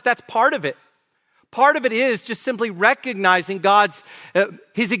 And of course, that's part of it. Part of it is just simply recognizing God's,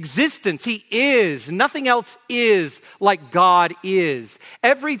 his existence. He is. Nothing else is like God is.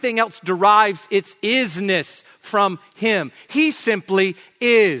 Everything else derives its isness from him. He simply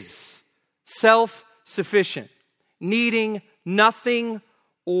is self-sufficient, needing nothing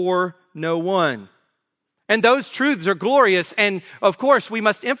or no one. And those truths are glorious, and of course we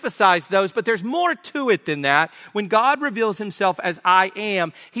must emphasize those, but there's more to it than that. When God reveals himself as I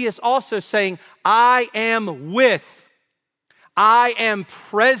am, he is also saying, I am with, I am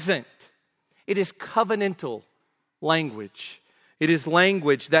present. It is covenantal language. It is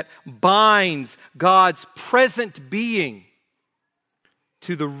language that binds God's present being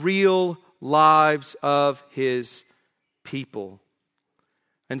to the real lives of his people.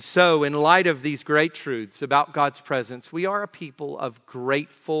 And so, in light of these great truths about God's presence, we are a people of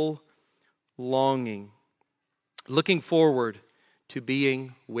grateful longing, looking forward to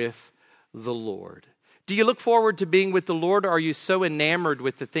being with the Lord. Do you look forward to being with the Lord, or are you so enamored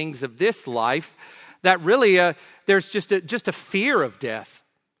with the things of this life that really there's just a fear of death?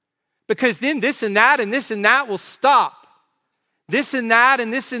 Because then this and that and this and that will stop. This and that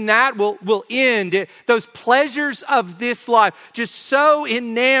and this and that will end. Those pleasures of this life, just so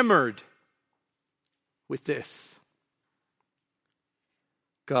enamored with this.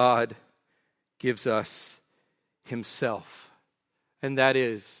 God gives us himself, and that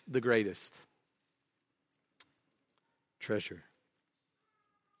is the greatest treasure.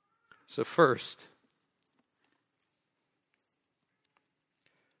 So first,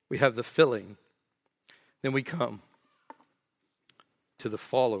 we have the filling. Then we come to the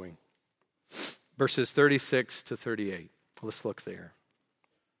following. Verses 36 to 38. Let's look there.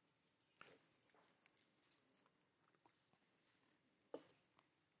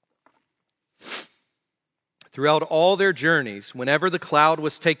 Throughout all their journeys, whenever the cloud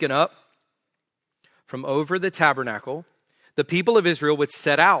was taken up from over the tabernacle, the people of Israel would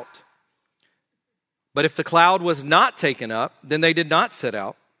set out. But if the cloud was not taken up, then they did not set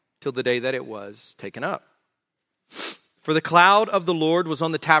out till the day that it was taken up. For the cloud of the Lord was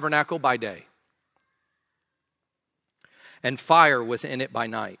on the tabernacle by day, and fire was in it by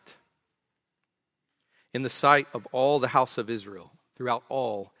night, in the sight of all the house of Israel throughout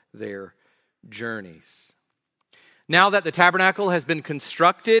all their journeys. Now that the tabernacle has been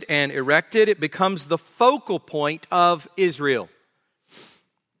constructed and erected, it becomes the focal point of Israel.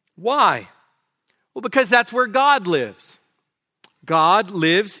 Why? Well, because that's where God lives. God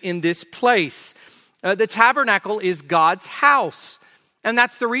lives in this place. The tabernacle is God's house. And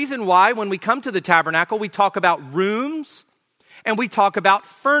that's the reason why when we come to the tabernacle, we talk about rooms and we talk about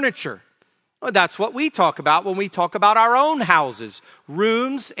furniture. Well, that's what we talk about when we talk about our own houses,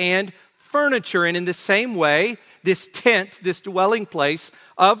 rooms and furniture. And in the same way, this tent, this dwelling place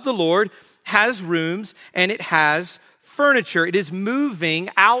of the Lord has rooms and it has furniture. It is moving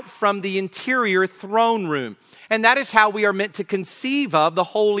out from the interior throne room. And that is how we are meant to conceive of the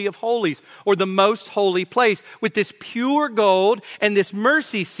Holy of Holies, or the most holy place, with this pure gold and this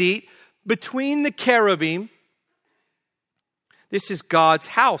mercy seat between the cherubim. This is God's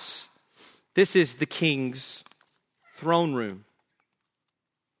house. This is the king's throne room.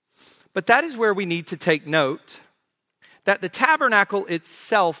 But that is where we need to take note that the tabernacle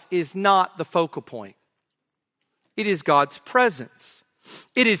itself is not the focal point. It is God's presence.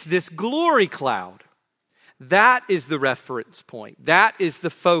 It is this glory cloud. That is the reference point. That is the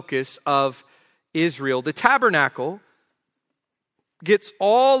focus of Israel. The tabernacle gets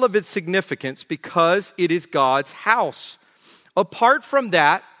all of its significance because it is God's house. Apart from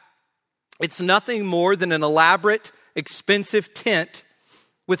that, it's nothing more than an elaborate, expensive tent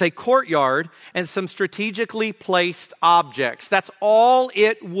with a courtyard and some strategically placed objects. That's all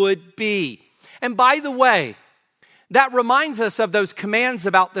it would be. And by the way, that reminds us of those commands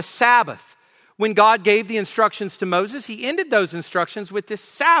about the Sabbath. When God gave the instructions to Moses, he ended those instructions with this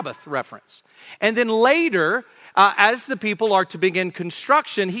Sabbath reference. And then later, as the people are to begin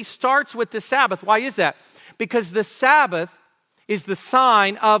construction, he starts with the Sabbath. Why is that? Because the Sabbath is the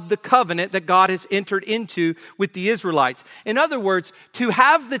sign of the covenant that God has entered into with the Israelites. In other words, to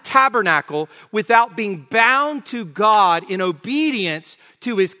have the tabernacle without being bound to God in obedience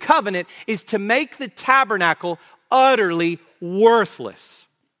to his covenant is to make the tabernacle utterly worthless.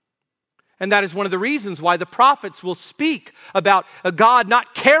 And that is one of the reasons why the prophets will speak about God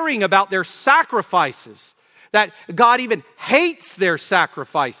not caring about their sacrifices, that God even hates their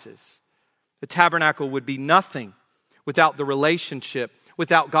sacrifices. The tabernacle would be nothing without the relationship,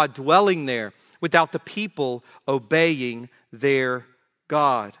 without God dwelling there, without the people obeying their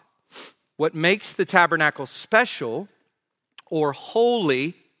God. What makes the tabernacle special or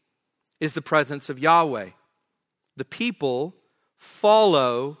holy is the presence of Yahweh. The people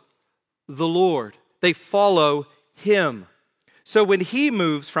follow the Lord. They follow him. So when he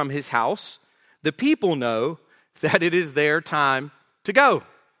moves from his house, the people know that it is their time to go.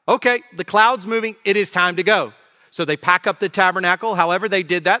 Okay, the cloud's moving, it is time to go. So they pack up the tabernacle. However they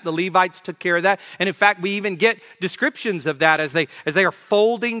did that, the Levites took care of that. And in fact, we even get descriptions of that as they are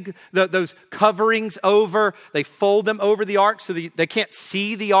folding those coverings over. They fold them over the ark so they can't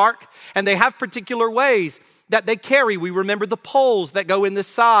see the ark. And they have particular ways that they carry. We remember the poles that go in the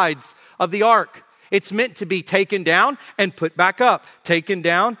sides of the ark. It's meant to be taken down and put back up. Taken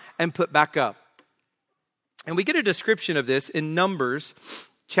down and put back up. And we get a description of this in Numbers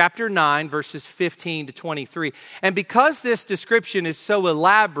chapter 9, verses 15 to 23. And because this description is so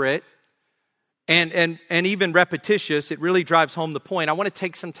elaborate and even repetitious, it really drives home the point. I want to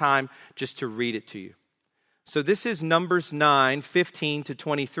take some time just to read it to you. So this is Numbers 9, 15 to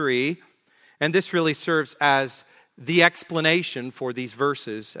 23. And this really serves as the explanation for these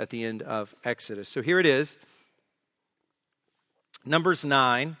verses at the end of Exodus. So here it is. Numbers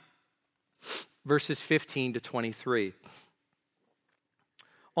 9, verses 15 to 23.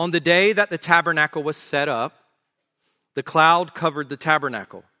 On the day that the tabernacle was set up, the cloud covered the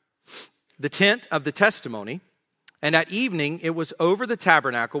tabernacle, the tent of the testimony, and at evening it was over the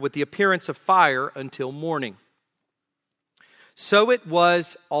tabernacle with the appearance of fire until morning. So it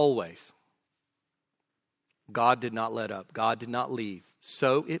was always. God did not let up. God did not leave.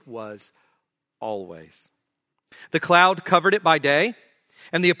 So it was always. The cloud covered it by day,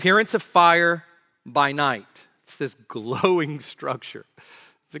 and the appearance of fire by night. It's this glowing structure.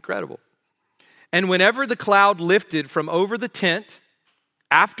 It's incredible. And whenever the cloud lifted from over the tent,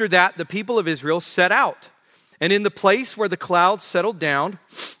 after that the people of Israel set out. And in the place where the cloud settled down,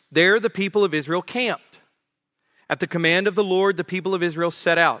 there the people of Israel camped. At the command of the Lord, the people of Israel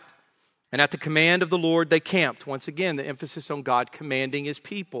set out. And at the command of the Lord, they camped. Once again, the emphasis on God commanding his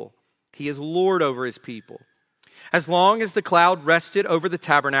people. He is Lord over his people. As long as the cloud rested over the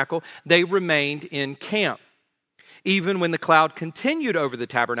tabernacle, they remained in camp. Even when the cloud continued over the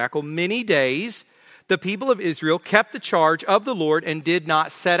tabernacle many days, the people of Israel kept the charge of the Lord and did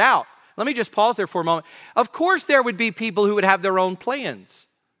not set out. Let me just pause there for a moment. Of course, there would be people who would have their own plans.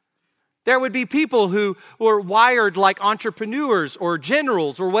 There would be people who were wired like entrepreneurs or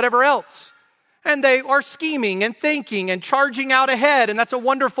generals or whatever else. And they are scheming and thinking and charging out ahead, and that's a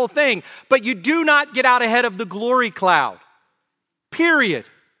wonderful thing. But you do not get out ahead of the glory cloud. Period.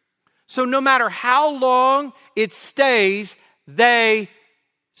 So no matter how long it stays, they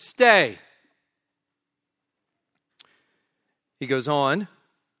stay. He goes on.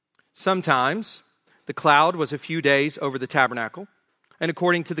 Sometimes the cloud was a few days over the tabernacle, and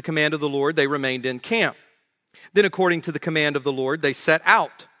according to the command of the Lord, they remained in camp. Then according to the command of the Lord, they set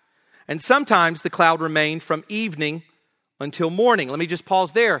out. And sometimes the cloud remained from evening until morning. Let me just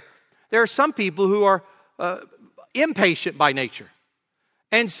pause there. There are some people who are impatient by nature.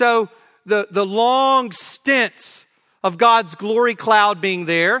 And so the long stints of God's glory cloud being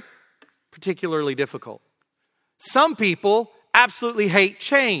there, particularly difficult. Some people absolutely hate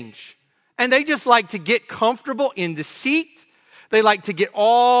change. And they just like to get comfortable in the seat. They like to get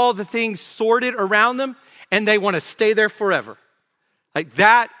all the things sorted around them. And they want to stay there forever. Like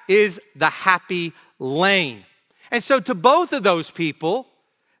that is the happy lane. And so to both of those people,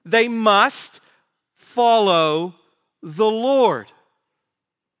 they must follow the Lord.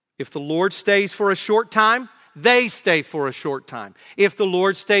 If the Lord stays for a short time, they stay for a short time. If the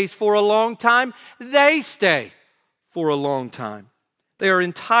Lord stays for a long time, they stay for a long time. They are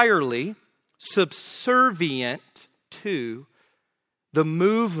entirely subservient to the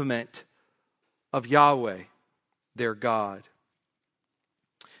movement of Yahweh, their God.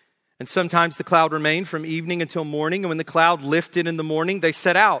 And sometimes the cloud remained from evening until morning, and when the cloud lifted in the morning, they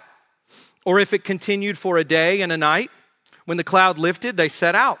set out. Or if it continued for a day and a night, when the cloud lifted, they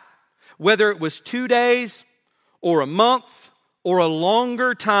set out. Whether it was 2 days or a month or a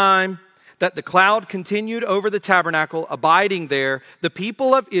longer time that the cloud continued over the tabernacle, abiding there, the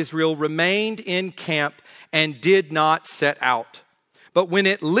people of Israel remained in camp and did not set out. But when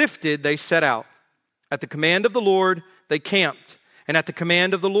it lifted, they set out. At the command of the Lord, they camped. And at the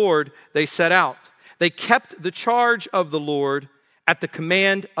command of the Lord, they set out. They kept the charge of the Lord at the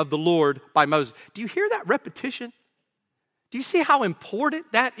command of the Lord by Moses. Do you hear that repetition? Do you see how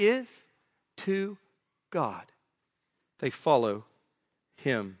important that is to God? They follow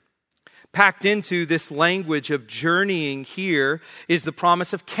him. Packed into this language of journeying here is the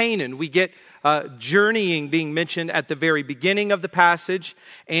promise of Canaan. We get journeying being mentioned at the very beginning of the passage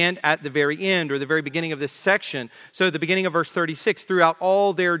and at the very end, or the very beginning of this section. So the beginning of verse 36, throughout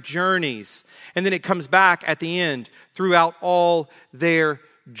all their journeys. And then it comes back at the end, throughout all their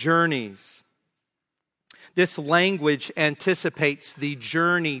journeys. This language anticipates the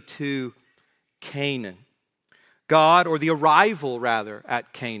journey to Canaan. God, or the arrival rather,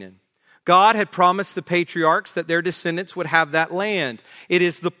 at Canaan. God had promised the patriarchs that their descendants would have that land. It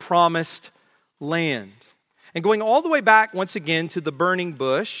is the promised land. And going all the way back once again to the burning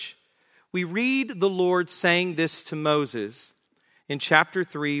bush, we read the Lord saying this to Moses in chapter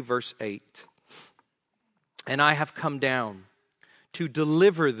 3, verse 8. And I have come down to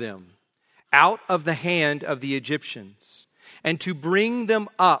deliver them out of the hand of the Egyptians and to bring them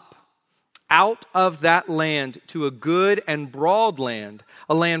up out of that land to a good and broad land,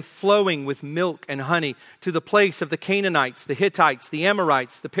 a land flowing with milk and honey, to the place of the Canaanites, the Hittites, the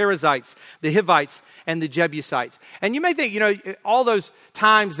Amorites, the Perizzites, the Hivites, and the Jebusites. And you may think, all those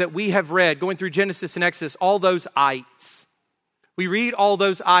times that we have read, going through Genesis and Exodus, all those ites. We read all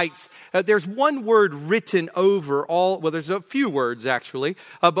those ites. There's one word written over there's a few words actually,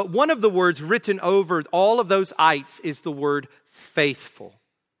 but one of the words written over all of those ites is the word faithful.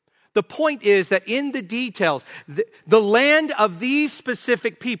 The point is that in the details, the land of these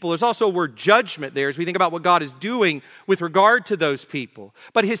specific people, there's also a word judgment there as we think about what God is doing with regard to those people.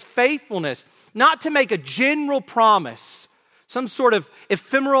 But his faithfulness, not to make a general promise, some sort of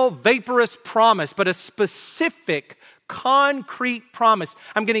ephemeral, vaporous promise, but a specific, concrete promise.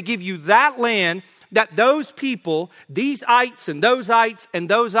 I'm going to give you that land that those people, these ites and those ites and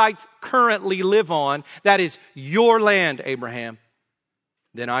those ites currently live on. That is your land, Abraham.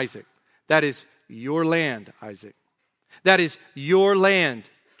 Then Isaac. That is your land, Isaac. That is your land,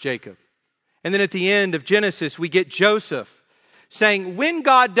 Jacob. And then at the end of Genesis, we get Joseph saying, when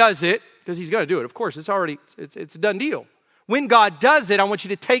God does it, because he's going to do it, of course, it's a done deal. When God does it, I want you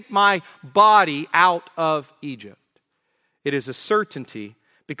to take my body out of Egypt. It is a certainty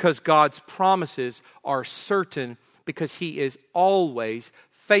because God's promises are certain because he is always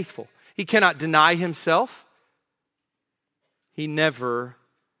faithful. He cannot deny himself. He never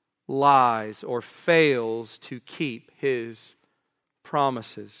lies or fails to keep his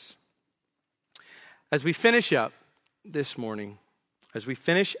promises. As we finish up this morning, as we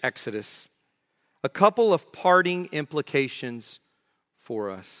finish Exodus, a couple of parting implications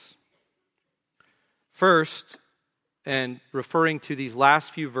for us. First, and referring to these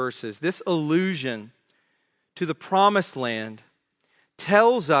last few verses, this allusion to the promised land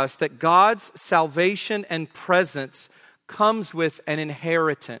tells us that God's salvation and presence comes with an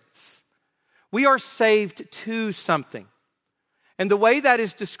inheritance. We are saved to something. And the way that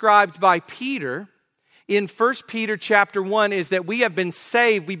is described by Peter in 1 Peter chapter 1 is that we have been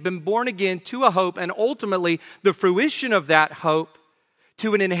saved, we've been born again to a hope, and ultimately the fruition of that hope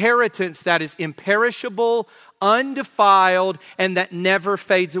to an inheritance that is imperishable, undefiled, and that never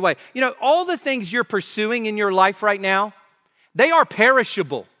fades away. You know, all the things you're pursuing in your life right now, they are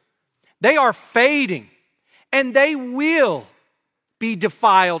perishable. They are fading. And they will be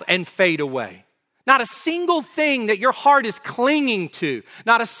defiled and fade away. Not a single thing that your heart is clinging to,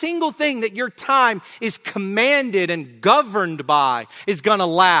 not a single thing that your time is commanded and governed by is going to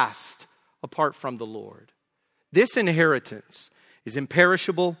last apart from the Lord. This inheritance is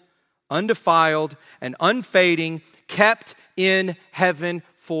imperishable, undefiled, and unfading, kept in heaven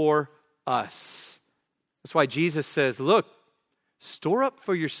for us. That's why Jesus says, look, store up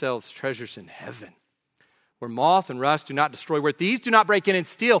for yourselves treasures in heaven, where moth and rust do not destroy, where thieves do not break in and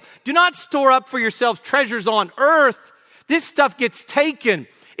steal. Do not store up for yourselves treasures on earth. This stuff gets taken.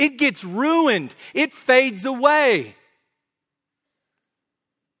 It gets ruined. It fades away.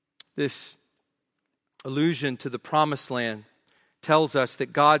 This allusion to the promised land tells us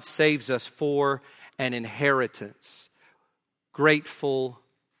that God saves us for an inheritance. Grateful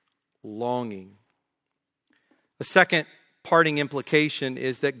longing. A second parting implication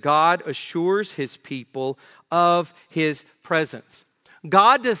is that God assures his people of his presence.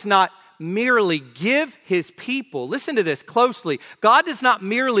 God does not merely give his people, listen to this closely, God does not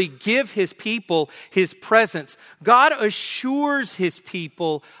merely give his people his presence. God assures his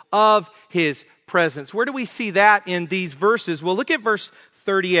people of his presence. Where do we see that in these verses? Well, look at verse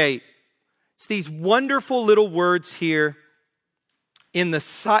 38. It's these wonderful little words here. In the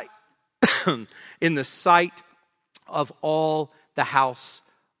sight of all the house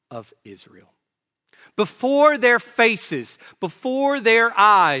of Israel. Before their faces, before their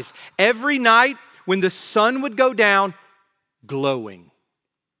eyes, every night when the sun would go down, glowing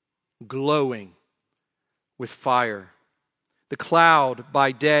with fire. The cloud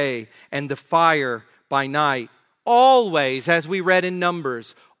by day and the fire by night. Always, as we read in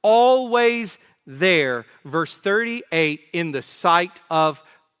Numbers, always there, verse 38, in the sight of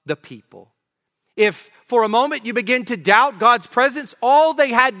the people. If for a moment you begin to doubt God's presence, all they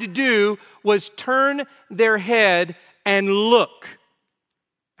had to do was turn their head and look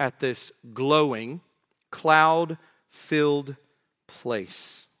at this glowing, cloud-filled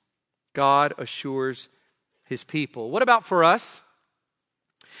place. God assures his people. What about for us?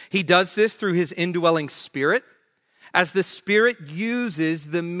 He does this through his indwelling Spirit, as the Spirit uses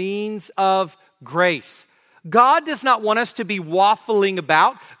the means of grace. God does not want us to be waffling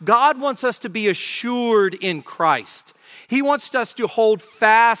about. God wants us to be assured in Christ. He wants us to hold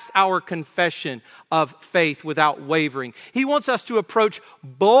fast our confession of faith without wavering. He wants us to approach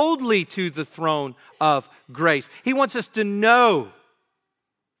boldly to the throne of grace. He wants us to know.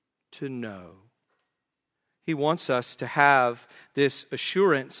 He wants us to have this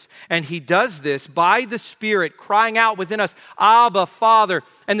assurance. And he does this by the Spirit crying out within us, Abba, Father,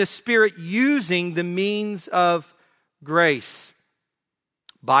 and the Spirit using the means of grace.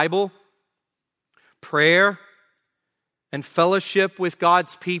 Bible, prayer, and fellowship with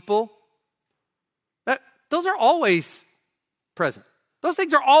God's people, those are always present. Those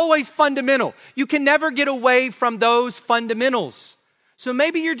things are always fundamental. You can never get away from those fundamentals. So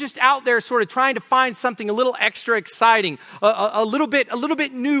maybe you're just out there sort of trying to find something a little extra exciting, a little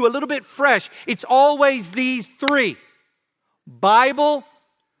bit new, a little bit fresh. It's always these three: Bible,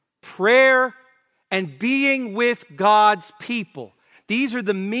 prayer, and being with God's people. These are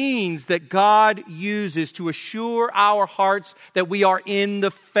the means that God uses to assure our hearts that we are in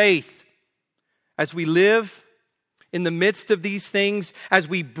the faith. As we live in the midst of these things, as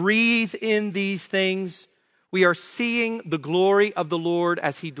we breathe in these things, we are seeing the glory of the Lord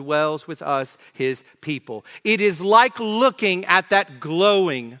as He dwells with us, His people. It is like looking at that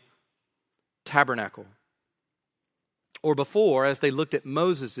glowing tabernacle. Or before, as they looked at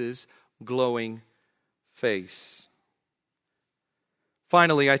Moses' glowing face.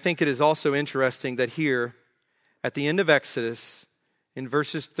 Finally, I think it is also interesting that here, at the end of Exodus, in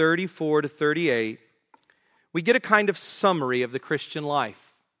verses 34 to 38, we get a kind of summary of the Christian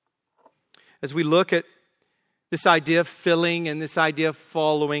life. As we look at this idea of filling and this idea of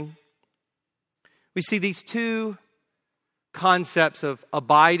following, we see these two concepts of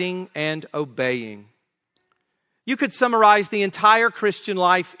abiding and obeying. You could summarize the entire Christian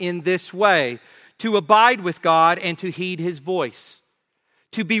life in this way: to abide with God and to heed His voice.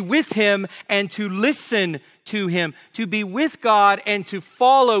 To be with Him and to listen to Him. To be with God and to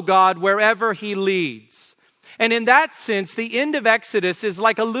follow God wherever He leads. And in that sense, the end of Exodus is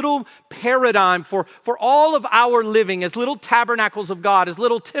like a little paradigm for all of our living as little tabernacles of God, as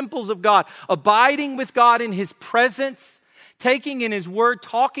little temples of God, abiding with God in His presence, taking in His Word,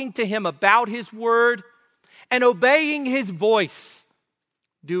 talking to Him about His Word, and obeying His voice,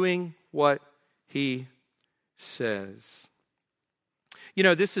 doing what He says. You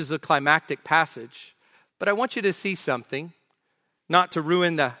know, this is a climactic passage, but I want you to see something, not to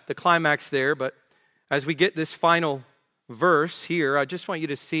ruin the climax there, but as we get this final verse here, I just want you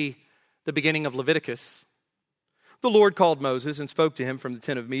to see the beginning of Leviticus. The Lord called Moses and spoke to him from the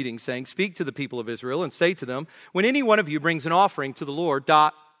tent of meeting, saying, "Speak to the people of Israel and say to them, when any one of you brings an offering to the Lord, ...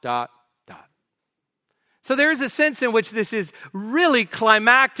 So there's a sense in which this is really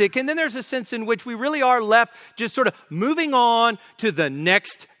climactic, and then there's a sense in which we really are left just sort of moving on to the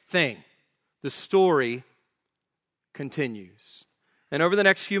next thing. The story continues. And over the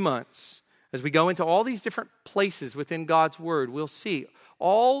next few months, as we go into all these different places within God's Word, we'll see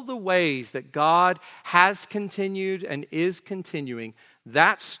all the ways that God has continued and is continuing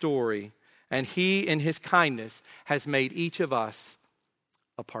that story, and He, in His kindness, has made each of us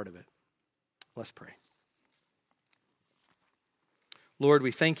a part of it. Let's pray. Lord,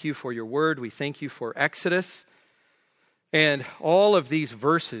 we thank You for Your Word. We thank You for Exodus and all of these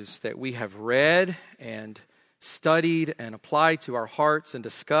verses that we have read and studied and applied to our hearts and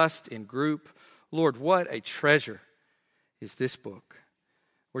discussed in group. Lord, what a treasure is this book.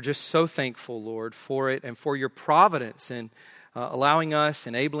 We're just so thankful, Lord, for it and for Your providence in allowing us,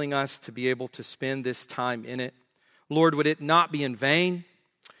 enabling us to be able to spend this time in it. Lord, would it not be in vain?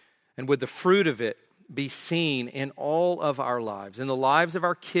 And would the fruit of it be seen in all of our lives, in the lives of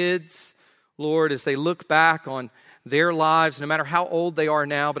our kids, Lord, as they look back on their lives, no matter how old they are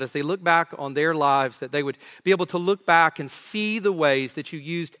now, but as they look back on their lives, that they would be able to look back and see the ways that You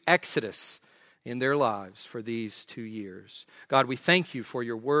used Exodus in their lives for these 2 years. God, we thank You for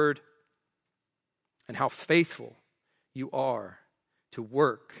Your Word and how faithful You are to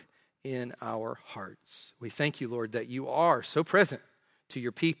work in our hearts. We thank You, Lord, that You are so present to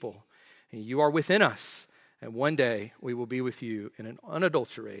Your people, and You are within us, and one day we will be with You in an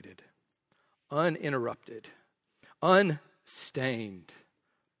unadulterated, uninterrupted, unstained,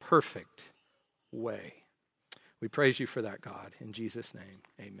 perfect way. We praise You for that, God. In Jesus' name,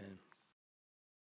 amen.